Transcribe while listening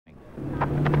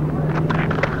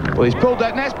Well, he's pulled that,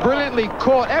 and that's brilliantly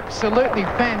caught, absolutely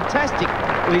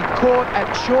fantastically caught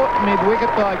at short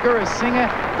mid-wicket by Gurusingha.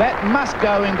 That must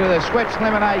go into the Schweppes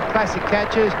Lemonade Classic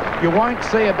catches. You won't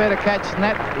see a better catch than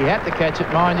that. He had to catch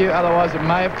it, mind you, otherwise it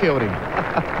may have killed him.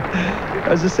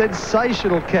 It was a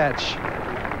sensational catch.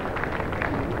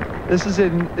 This is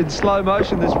in slow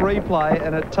motion, this replay,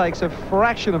 and it takes a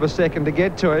fraction of a second to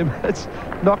get to him. It's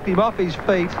knocked him off his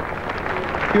feet.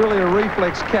 Purely a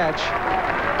reflex catch.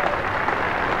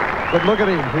 But look at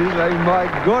him. He's saying, my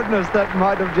goodness, that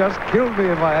might have just killed me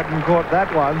if I hadn't caught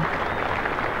that one.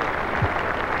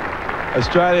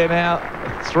 Australia now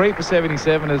 3 for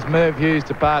 77 as Merv Hughes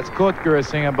departs. Caught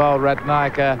Gurusingha, bowled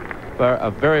Ratnayaka for a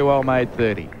very well-made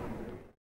 30.